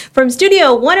From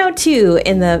Studio 102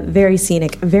 in the very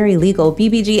scenic, very legal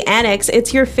BBG Annex,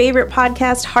 it's your favorite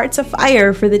podcast, Hearts of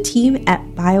Fire, for the team at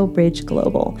BioBridge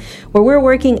Global, where we're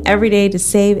working every day to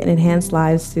save and enhance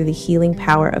lives through the healing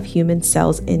power of human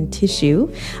cells and tissue.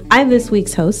 I'm this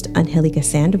week's host, Angelica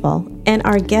Sandoval, and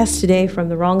our guest today from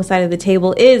the wrong side of the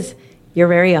table is your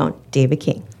very own David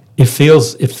King. It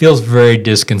feels very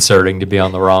disconcerting to be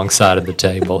on the wrong side of the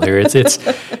table here. It's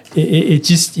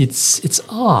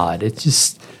odd. It's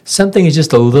just something is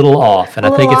just a little off, and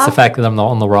I think it's the fact that I'm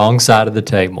on the wrong side of the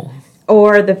table,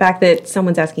 or the fact that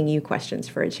someone's asking you questions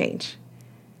for a change.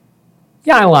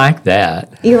 Yeah, I like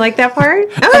that. You like that part?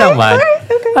 I don't mind.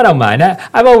 Okay. I don't mind.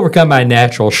 I've overcome my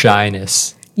natural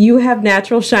shyness. You have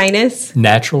natural shyness?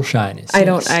 Natural shyness.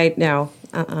 No.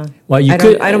 Well,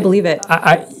 I don't believe it.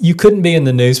 You couldn't be in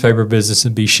the newspaper business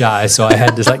and be shy, so I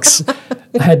had to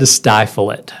I had to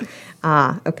stifle it.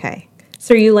 Okay.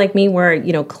 So are you like me, where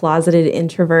closeted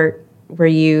introvert, where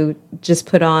you just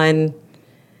put on,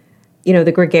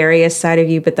 the gregarious side of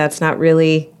you, but that's not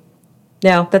really.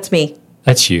 No, that's me.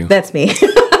 That's you. That's me.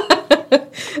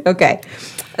 Okay.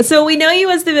 So we know you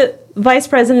as the vice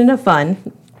president of fun,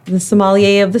 the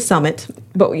sommelier of the summit,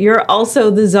 but you're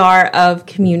also the czar of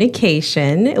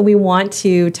communication. We want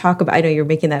to talk about, I know you're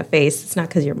making that face. It's not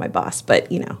because you're my boss,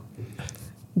 but,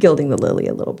 gilding the lily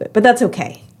a little bit. But that's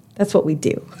okay. That's what we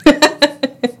do.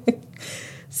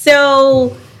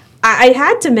 So I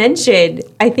had to mention,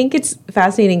 I think it's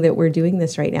fascinating that we're doing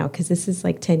this right now, because this is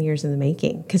like 10 years in the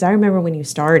making. Because I remember when you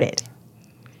started.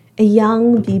 A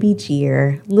young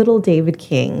BBGer, little David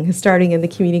King, starting in the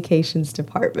communications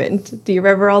department. Do you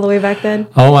remember all the way back then?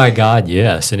 Oh, my God,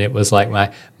 yes. And it was like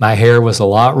my hair was a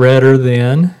lot redder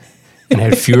then and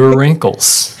had fewer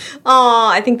wrinkles. Oh,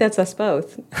 I think that's us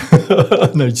both.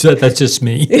 No, that's just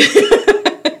me.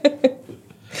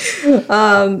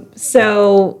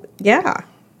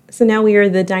 So now we are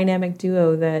the dynamic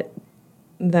duo that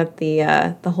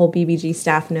the whole BBG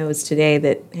staff knows today,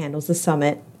 that handles the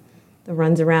summit, that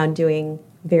runs around doing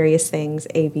various things,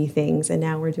 AV things, and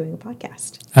now we're doing a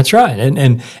podcast. That's right.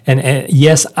 And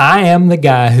yes, I am the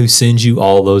guy who sends you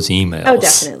all those emails. Oh,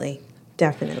 definitely.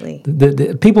 Definitely.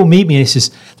 The people meet me, and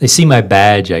they see my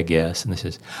badge, I guess, and they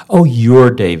says, "Oh, you're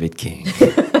David King."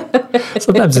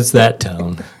 Sometimes it's that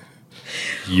tone.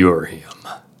 You're him.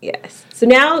 Yes. So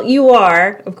now you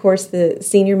are, of course, the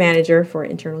senior manager for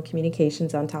internal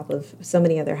communications, on top of so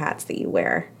many other hats that you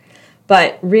wear.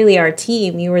 But really, our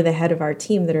team, you are the head of our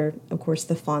team that are, of course,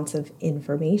 the fonts of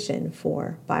information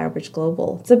for BioBridge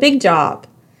Global. It's a big job.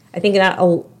 I think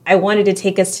I wanted to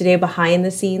take us today behind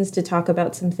the scenes to talk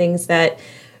about some things that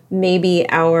maybe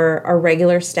our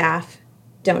regular staff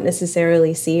don't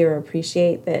necessarily see or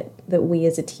appreciate that we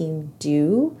as a team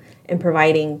do in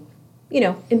providing,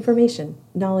 information.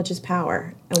 Knowledge is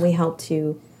power, and we help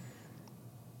to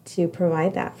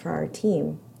provide that for our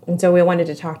team. And so we wanted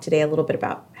to talk today a little bit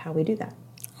about how we do that.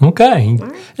 Okay.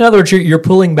 Right. In other words, you're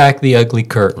pulling back the ugly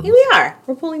curtain. Here we are.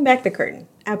 We're pulling back the curtain.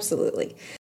 Absolutely.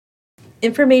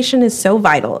 Information is so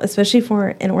vital, especially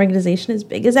for an organization as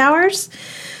big as ours.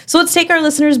 So let's take our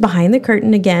listeners behind the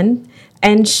curtain again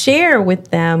and share with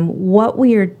them what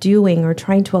we are doing or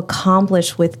trying to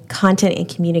accomplish with content and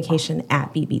communication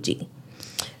at BBG.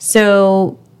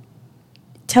 So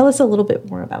tell us a little bit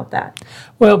more about that.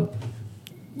 Well,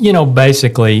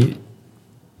 basically,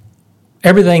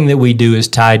 everything that we do is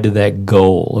tied to that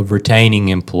goal of retaining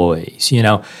employees.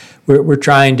 We're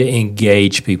trying to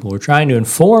engage people. We're trying to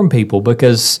inform people,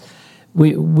 because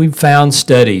we've found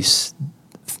studies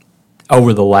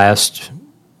over the last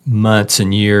months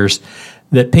and years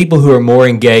that people who are more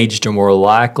engaged are more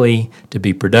likely to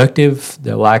be productive.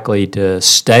 They're likely to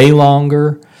stay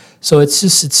longer. So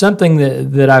it's something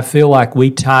that I feel like we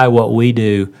tie what we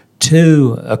do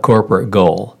to a corporate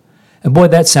goal. And boy,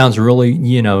 that sounds really,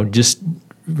 just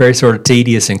very sort of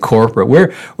tedious and corporate.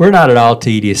 We're not at all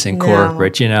tedious and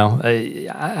corporate,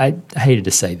 I hated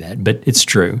to say that, but it's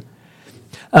true.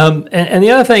 And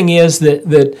the other thing is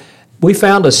that we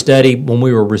found a study when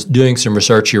we were doing some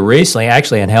research here recently.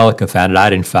 Actually, Angelica found it.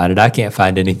 I didn't find it. I can't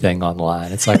find anything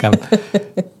online. It's like I'm,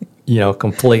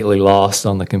 completely lost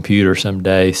on the computer some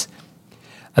days.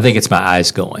 I think it's my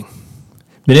eyes going.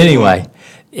 But anyway,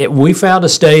 we found a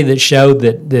study that showed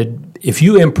that if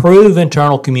you improve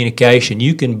internal communication,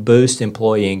 you can boost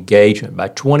employee engagement by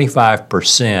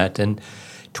 25%. And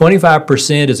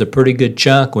 25% is a pretty good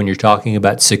chunk when you're talking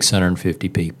about 650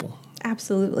 people.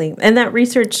 Absolutely. And that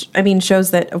research,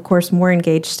 shows that, of course, more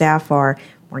engaged staff are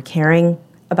more caring,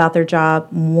 about their job,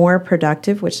 more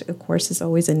productive, which of course is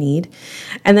always a need,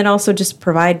 and then also just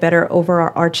provide better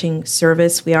overarching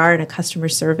service. We are in a customer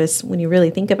service, when you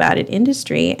really think about it,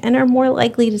 industry, and are more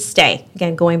likely to stay.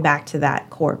 Again, going back to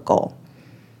that core goal.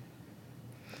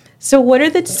 So what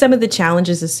are some of the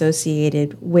challenges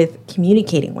associated with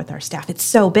communicating with our staff? It's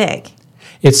so big.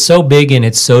 It's so big and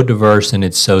it's so diverse and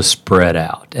it's so spread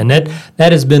out. And that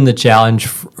has been the challenge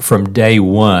from day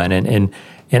one.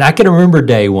 And I can remember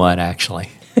day one, actually.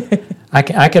 I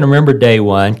can remember day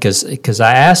one because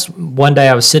I asked one day,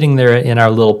 I was sitting there in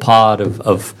our little pod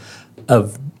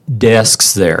of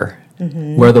desks there,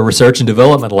 where the research and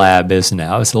development lab is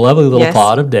now. It's a lovely little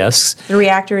pod of desks. The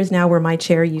reactor is now where my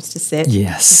chair used to sit.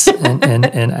 Yes,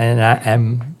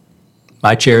 and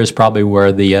my chair is probably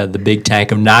where the big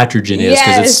tank of nitrogen is,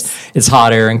 because it's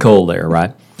hot air and cold air,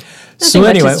 right? So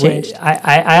anyway,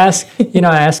 I ask,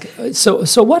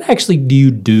 so what actually do you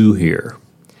do here?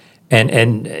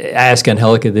 And I ask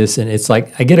Angelica this, and it's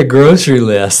like I get a grocery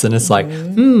list, and it's like,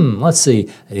 let's see.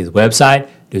 I do the website,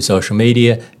 do social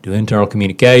media, do internal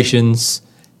communications.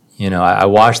 I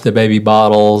wash the baby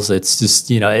bottles. It's just,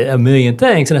 a million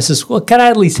things. And I says, well, can I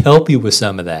at least help you with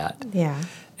some of that? Yeah.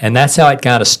 And that's how it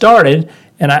kind of started.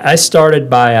 And I started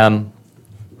by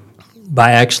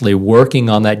actually working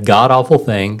on that god-awful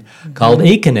thing called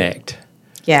eConnect.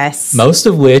 Yes. Most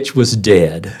of which was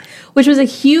dead. Which was a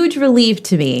huge relief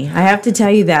to me. I have to tell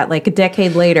you that, like a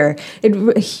decade later,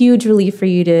 a huge relief for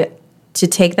you to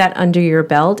take that under your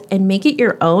belt and make it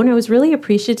your own. I was really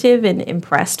appreciative and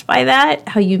impressed by that,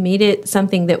 how you made it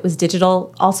something that was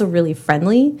digital, also really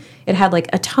friendly. It had like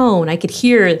a tone. I could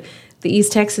hear the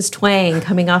East Texas twang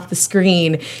coming off the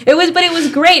screen. But it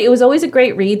was great. It was always a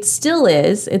great read, still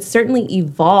is. It's certainly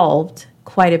evolved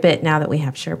quite a bit now that we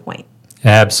have SharePoint.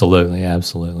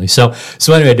 Absolutely. So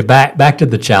anyway, back to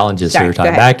the challenges here.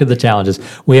 Back to the challenges.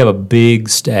 We have a big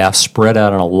staff spread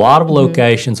out in a lot of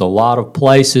locations, a lot of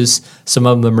places. Some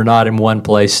of them are not in one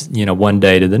place, one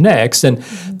day to the next. And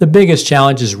the biggest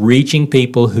challenge is reaching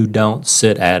people who don't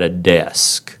sit at a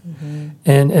desk.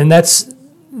 And that's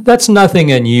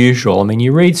nothing unusual. I mean,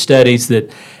 you read studies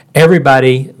that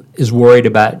everybody is worried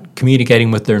about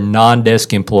communicating with their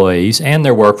non-desk employees and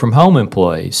their work-from-home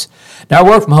employees. Now,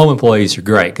 work-from-home employees are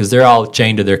great because they're all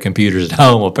chained to their computers at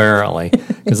home, apparently,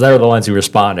 because they're the ones who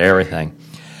respond to everything.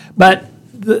 But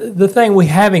the thing, we're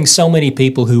having so many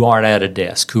people who aren't at a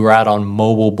desk, who are out on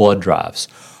mobile blood drives,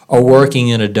 or working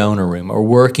in a donor room, or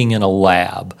working in a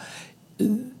lab.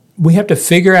 We have to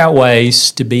figure out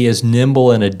ways to be as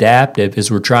nimble and adaptive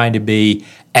as we're trying to be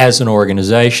as an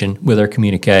organization with our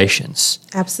communications.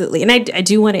 Absolutely. And I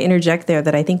do want to interject there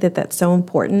that I think that that's so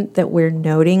important that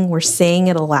we're saying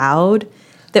it aloud,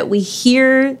 that we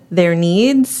hear their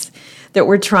needs, that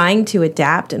we're trying to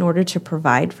adapt in order to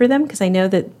provide for them. Because I know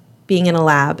that being in a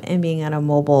lab and being on a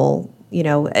mobile,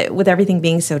 with everything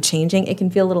being so changing, it can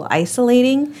feel a little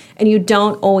isolating, and you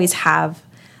don't always have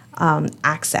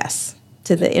access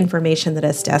to the information that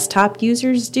us desktop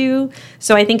users do.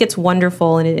 So I think it's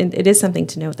wonderful, and it is something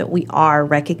to note that we are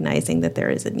recognizing that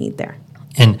there is a need there.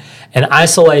 And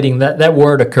isolating, that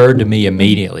word occurred to me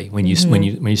immediately when you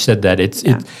said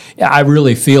that. I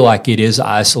really feel like it is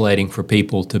isolating for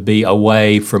people to be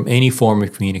away from any form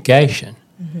of communication.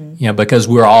 Because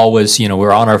we're always,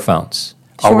 we're on our phones,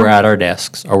 or we're at our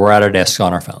desks, or we're at our desks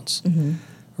on our phones.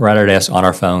 We're at our desks on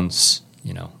our phones,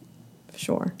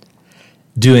 Sure.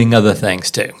 Doing other things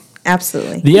too.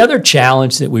 Absolutely. The other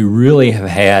challenge that we really have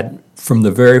had from the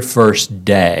very first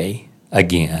day,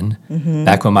 again,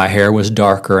 back when my hair was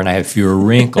darker and I had fewer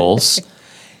wrinkles,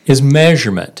 is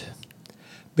measurement.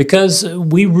 Because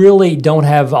we really don't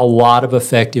have a lot of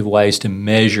effective ways to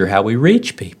measure how we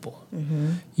reach people.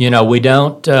 We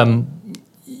don't,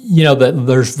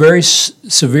 there's very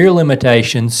severe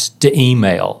limitations to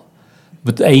email,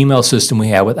 with the email system we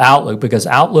have with Outlook, because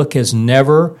Outlook has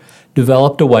never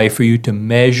developed a way for you to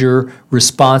measure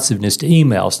responsiveness to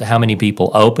emails, to how many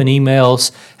people open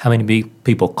emails, how many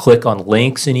people click on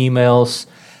links in emails,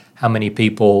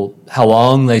 how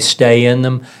long they stay in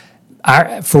them.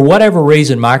 For whatever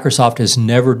reason, Microsoft has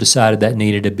never decided that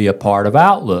needed to be a part of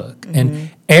Outlook.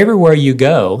 And everywhere you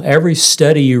go, every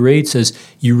study you read says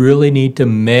you really need to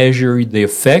measure the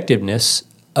effectiveness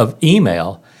of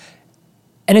email.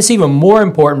 And it's even more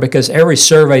important because every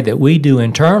survey that we do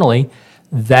internally,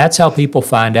 that's how people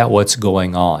find out what's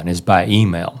going on, is by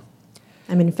email.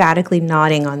 I'm emphatically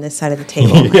nodding on this side of the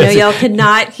table. I know y'all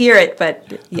cannot hear it,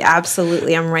 but yeah,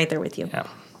 absolutely, I'm right there with you. Yeah.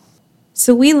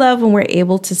 So we love when we're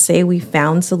able to say we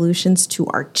found solutions to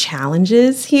our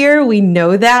challenges here. We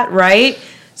know that, right?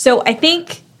 So I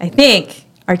think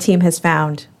our team has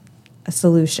found a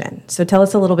solution. So tell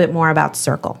us a little bit more about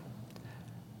Circle.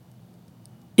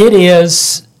 It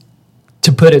is,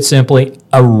 to put it simply,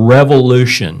 a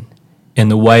revolution in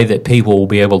the way that people will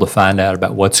be able to find out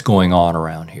about what's going on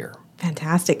around here.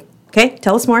 Fantastic. Okay,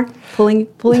 tell us more. Pulling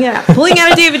it out. Pulling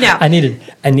out of David now. I needed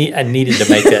to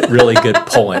make that really good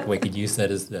point. We could use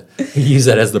that as the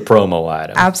promo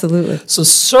item. Absolutely. So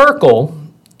Circle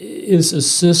is a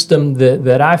system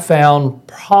that I found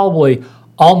probably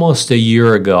almost a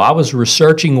year ago. I was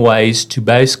researching ways to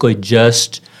basically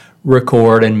just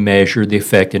record and measure the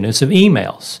effectiveness of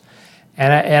emails,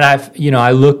 and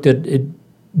I looked at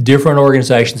different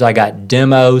organizations. I got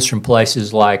demos from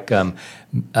places like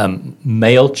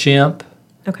MailChimp.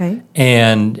 Okay.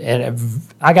 And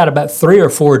I got about 3 or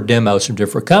 4 demos from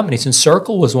different companies, and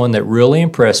Circle was one that really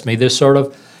impressed me. They're sort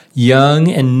of young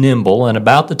and nimble, and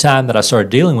about the time that I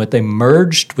started dealing with, they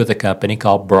merged with a company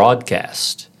called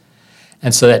Broadcast.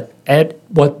 And so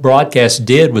what Broadcast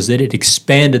did was that it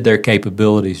expanded their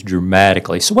capabilities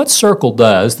dramatically. So what Circle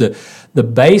does, the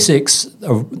basics,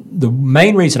 the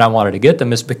main reason I wanted to get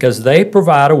them is because they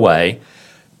provide a way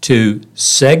to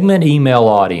segment email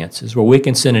audiences where we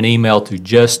can send an email to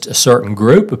just a certain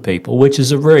group of people, which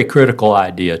is a very critical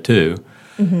idea too.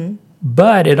 Mm-hmm.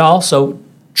 But it also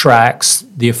tracks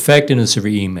the effectiveness of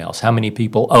your emails, how many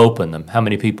people open them, how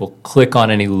many people click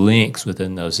on any links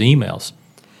within those emails.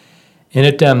 And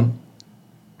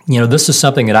this is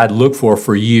something that I'd looked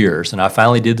for years, and I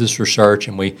finally did this research,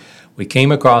 and we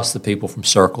came across the people from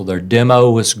Circle. Their demo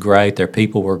was great, their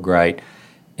people were great,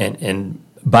 and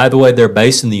by the way, they're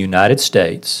based in the United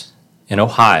States, in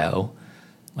Ohio.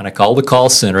 When I call the call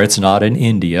center, it's not in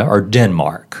India or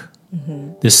Denmark.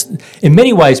 Mm-hmm. This, in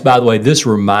many ways, by the way, this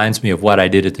reminds me of what I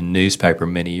did at the newspaper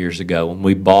many years ago when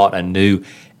we bought a new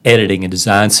editing and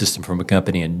design system from a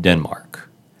company in Denmark.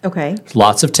 Okay.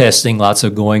 Lots of testing, lots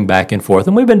of going back and forth,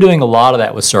 and we've been doing a lot of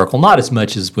that with Circle, not as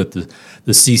much as with the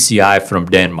CCI from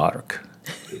Denmark.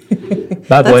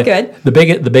 By the way, good.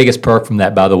 The biggest perk from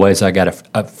that, by the way, is I got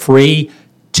a free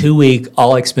 2-week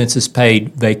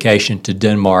all-expenses-paid vacation to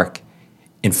Denmark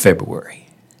in February.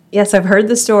 Yes, I've heard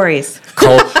the stories.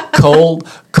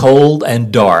 Cold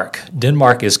and dark.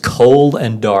 Denmark is cold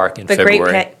and dark in February. The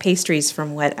great pastries,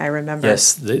 from what I remember.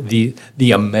 Yes,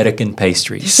 the American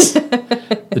pastries.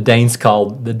 The Danes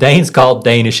called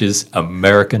Danishes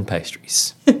American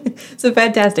pastries. So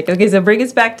fantastic. Okay, so bring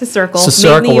us back to Circle.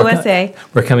 So Made in the USA.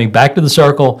 We're coming back to the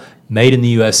Circle, made in the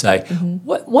USA. Mm-hmm.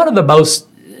 One of the most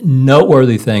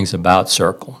noteworthy things about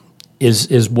Circle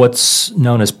is what's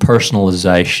known as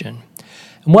personalization.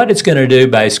 And what it's going to do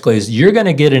basically is you're going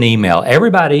to get an email.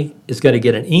 Everybody is going to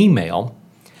get an email,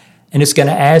 and it's going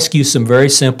to ask you some very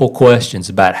simple questions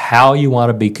about how you want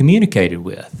to be communicated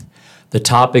with, the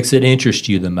topics that interest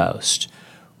you the most,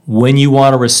 when you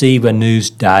want to receive a news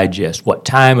digest, what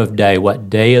time of day, what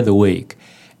day of the week,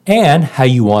 and how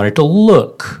you want it to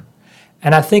look.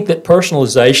 And I think that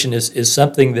personalization is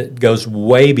something that goes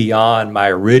way beyond my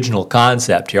original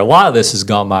concept here. A lot of this has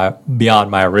gone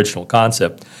beyond my original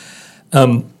concept.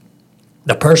 The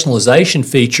personalization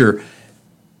feature,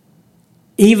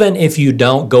 even if you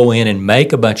don't go in and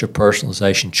make a bunch of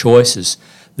personalization choices,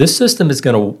 this system is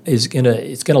going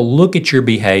to look at your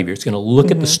behavior. It's going to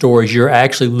look at the stories you're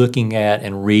actually looking at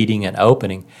and reading and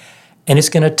opening, and it's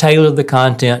going to tailor the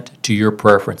content to your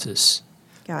preferences.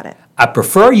 Got it. I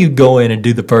prefer you go in and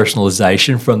do the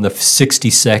personalization from the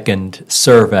 60-second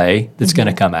survey that's going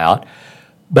to come out,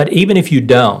 but even if you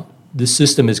don't, the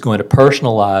system is going to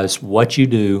personalize what you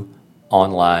do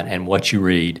online and what you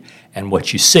read and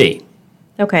what you see.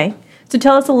 Okay. So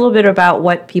tell us a little bit about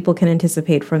what people can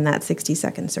anticipate from that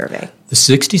 60-second survey. The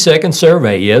 60-second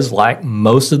survey is, like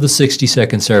most of the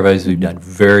 60-second surveys we've done,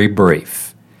 very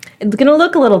brief. It's going to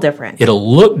look a little different.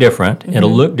 It'll look different. It'll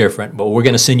look different, but we're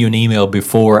going to send you an email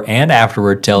before and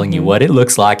afterward telling you what it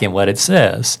looks like and what it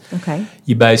says. Okay.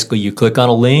 You click on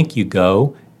a link, you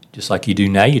go, just like you do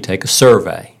now, you take a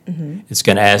survey. It's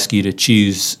going to ask you to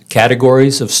choose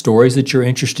categories of stories that you're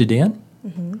interested in.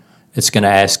 It's going to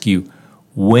ask you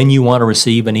when you want to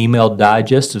receive an email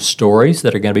digest of stories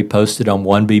that are going to be posted on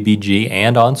 1BBG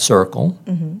and on Circle,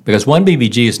 because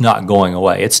 1BBG is not going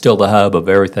away. It's still the hub of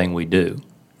everything we do.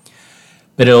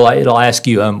 But it'll ask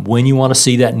you when you want to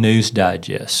see that news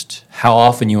digest, how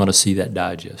often you want to see that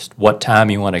digest, what time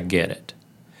you want to get it.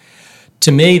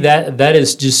 To me, that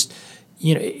is just,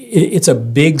 it's a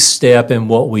big step in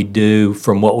what we do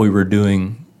from what we were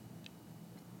doing,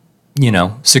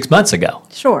 6 months ago.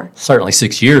 Sure. Certainly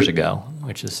 6 years ago,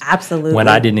 which is absolutely when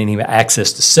I didn't even have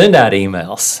access to send out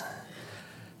emails.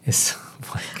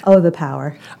 Oh, the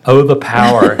power. Oh, the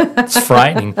power. It's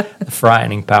frightening, the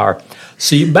frightening power.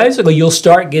 So you'll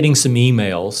start getting some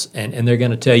emails, and they're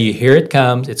going to tell you, here it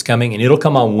comes, it's coming, and it'll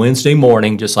come on Wednesday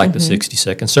morning, just like the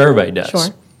 60-second survey does. Sure.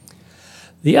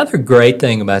 The other great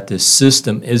thing about this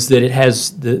system is that it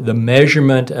has the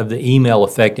measurement of the email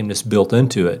effectiveness built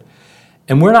into it.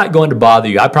 And we're not going to bother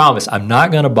you. I promise, I'm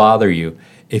not going to bother you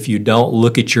if you don't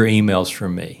look at your emails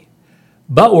from me.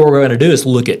 But what we're going to do is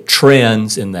look at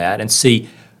trends in that and see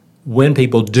when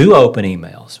people do open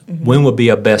emails, when would be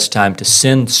a best time to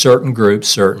send certain groups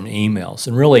certain emails.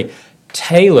 And really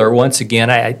tailor, once again,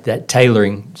 that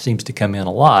tailoring seems to come in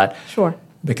a lot. Sure.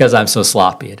 Because I'm so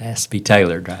sloppy, it has to be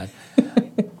tailored, right?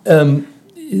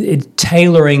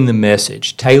 Tailoring the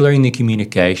message, tailoring the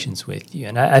communications with you.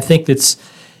 And I think that's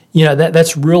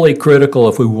really critical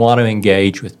if we want to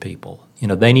engage with people.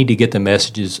 They need to get the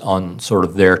messages on sort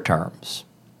of their terms.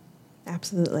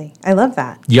 Absolutely. I love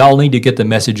that. Y'all need to get the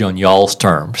message on y'all's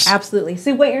terms. Absolutely.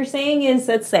 So what you're saying is,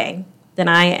 let's say that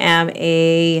I am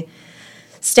a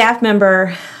staff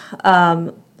member,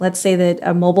 let's say that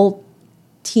a mobile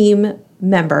team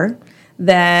member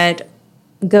that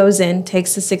goes in,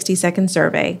 takes the 60-second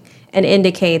survey, and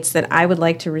indicates that I would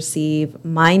like to receive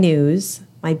my news,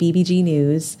 my BBG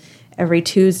news, every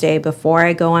Tuesday before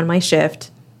I go on my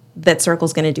shift, that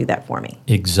Circle's going to do that for me.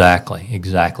 Exactly.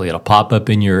 It'll pop up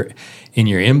in your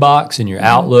inbox, in your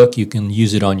Outlook. You can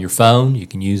use it on your phone. You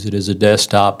can use it as a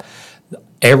desktop.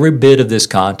 Every bit of this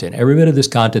content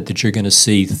that you're going to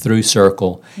see through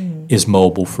Circle is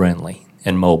mobile friendly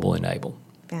and mobile enabled.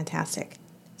 Fantastic.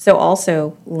 So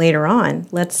also later on,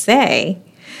 let's say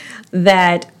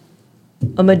that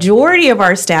a majority of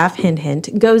our staff,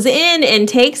 hint, goes in and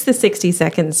takes the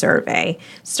 60-second survey,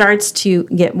 starts to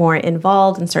get more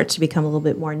involved and starts to become a little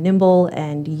bit more nimble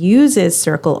and uses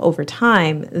Circle over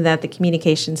time, that the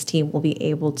communications team will be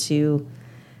able to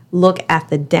look at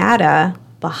the data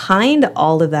behind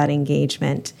all of that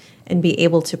engagement and be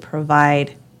able to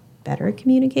provide better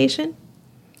communication.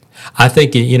 I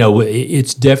think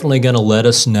it's definitely going to let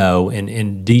us know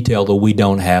in detail that we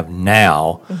don't have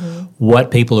now what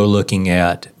people are looking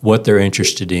at, what they're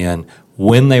interested in,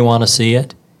 when they want to see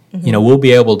it. We'll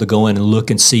be able to go in and look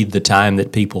and see the time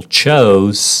that people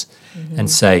chose and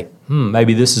say,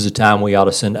 maybe this is a time we ought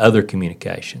to send other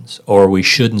communications, or we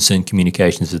shouldn't send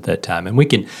communications at that time. And we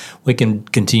can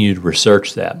continue to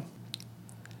research that.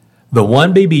 The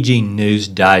One BBG News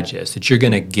Digest that you're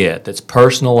going to get that's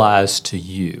personalized to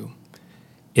you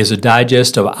is a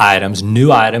digest of items, new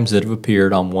items that have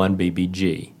appeared on One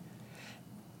BBG.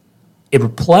 It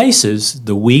replaces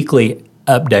the weekly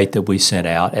update that we sent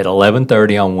out at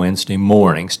 11:30 on Wednesday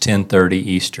mornings, 10:30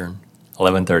 Eastern,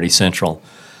 11:30 Central.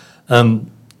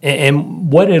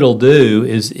 And what it'll do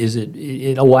is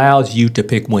it allows you to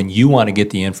pick when you want to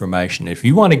get the information. If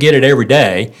you want to get it every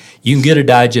day, you can get a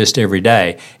digest every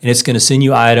day, and it's going to send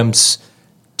you items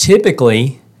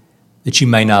typically that you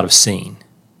may not have seen,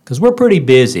 because we're pretty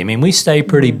busy. I mean, we stay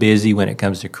pretty busy when it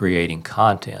comes to creating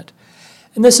content.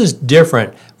 And this is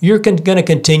different. You're going to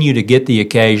continue to get the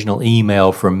occasional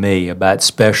email from me about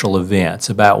special events,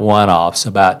 about one-offs,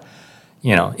 about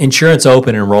insurance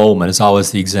open enrollment is always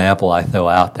the example I throw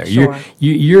out there. Sure.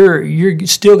 You're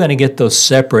still going to get those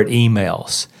separate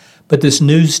emails, but this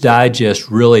News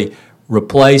Digest really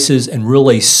replaces and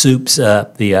really soups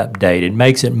up the update. It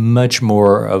makes it much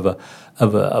more of a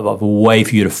way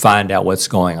for you to find out what's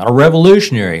going on, a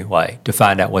revolutionary way to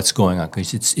find out what's going on,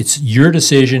 because it's your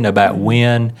decision about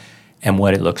when and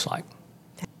what it looks like.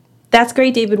 That's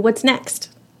great, David. What's next?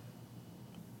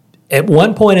 At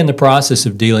one point in the process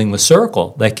of dealing with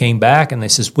Circle, they came back and they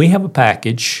says, we have a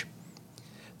package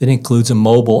that includes a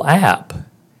mobile app,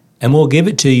 and we'll give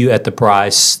it to you at the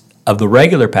price of the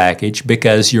regular package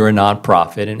because you're a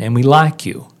nonprofit and we like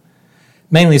you.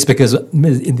 Mainly it's because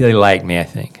they like me, I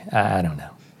think. I don't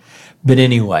know. But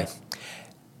anyway,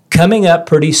 coming up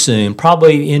pretty soon,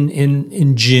 probably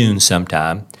in June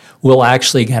sometime, we'll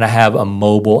actually kind of have a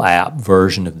mobile app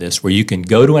version of this where you can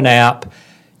go to an app.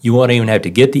 You won't even have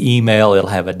to get the email. It'll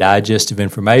have a digest of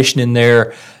information in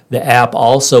there. The app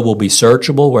also will be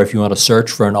searchable, where if you want to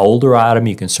search for an older item,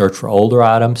 you can search for older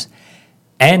items.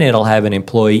 And it'll have an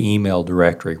employee email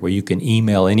directory where you can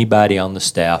email anybody on the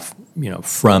staff,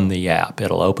 from the app.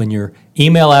 It'll open your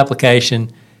email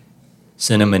application,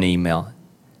 send them an email.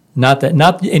 Not that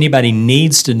anybody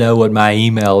needs to know what my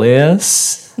email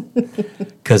is,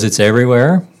 because it's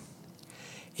everywhere.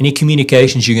 Any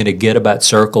communications you're going to get about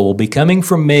Circle will be coming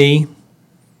from me,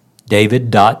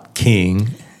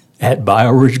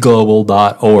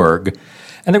 david.king@bioridgeglobal.org.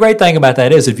 And the great thing about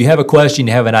that is if you have a question,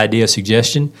 you have an idea,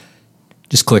 suggestion,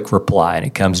 just click reply, and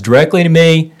it comes directly to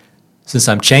me, since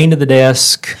I'm chained to the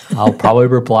desk, I'll probably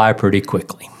reply pretty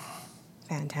quickly.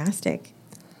 Fantastic.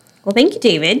 Well, thank you,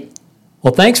 David.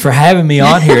 Well, thanks for having me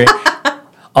on here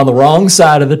on the wrong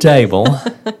side of the table.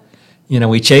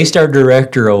 We chased our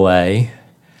director away.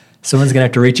 Someone's going to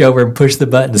have to reach over and push the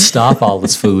button to stop all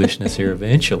this foolishness here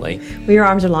eventually. Well, your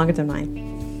arms are longer than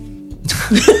mine.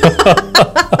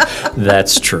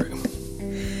 That's true.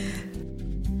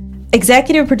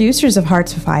 Executive producers of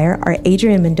Hearts of Fire are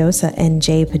Adrian Mendoza and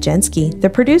Jay Pajensky. The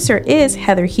producer is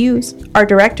Heather Hughes. Our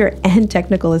director and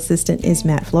technical assistant is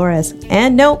Matt Flores.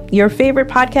 And no, your favorite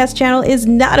podcast channel is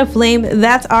not a flame.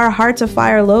 That's our Hearts of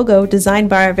Fire logo designed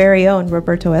by our very own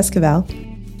Roberto Esquivel.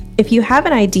 If you have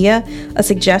an idea, a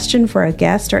suggestion for a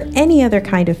guest, or any other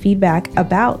kind of feedback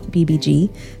about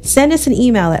BBG, send us an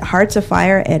email at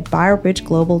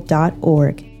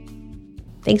heartsoffire@BioBridgeGlobal.org.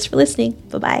 Thanks for listening.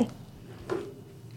 Bye-bye.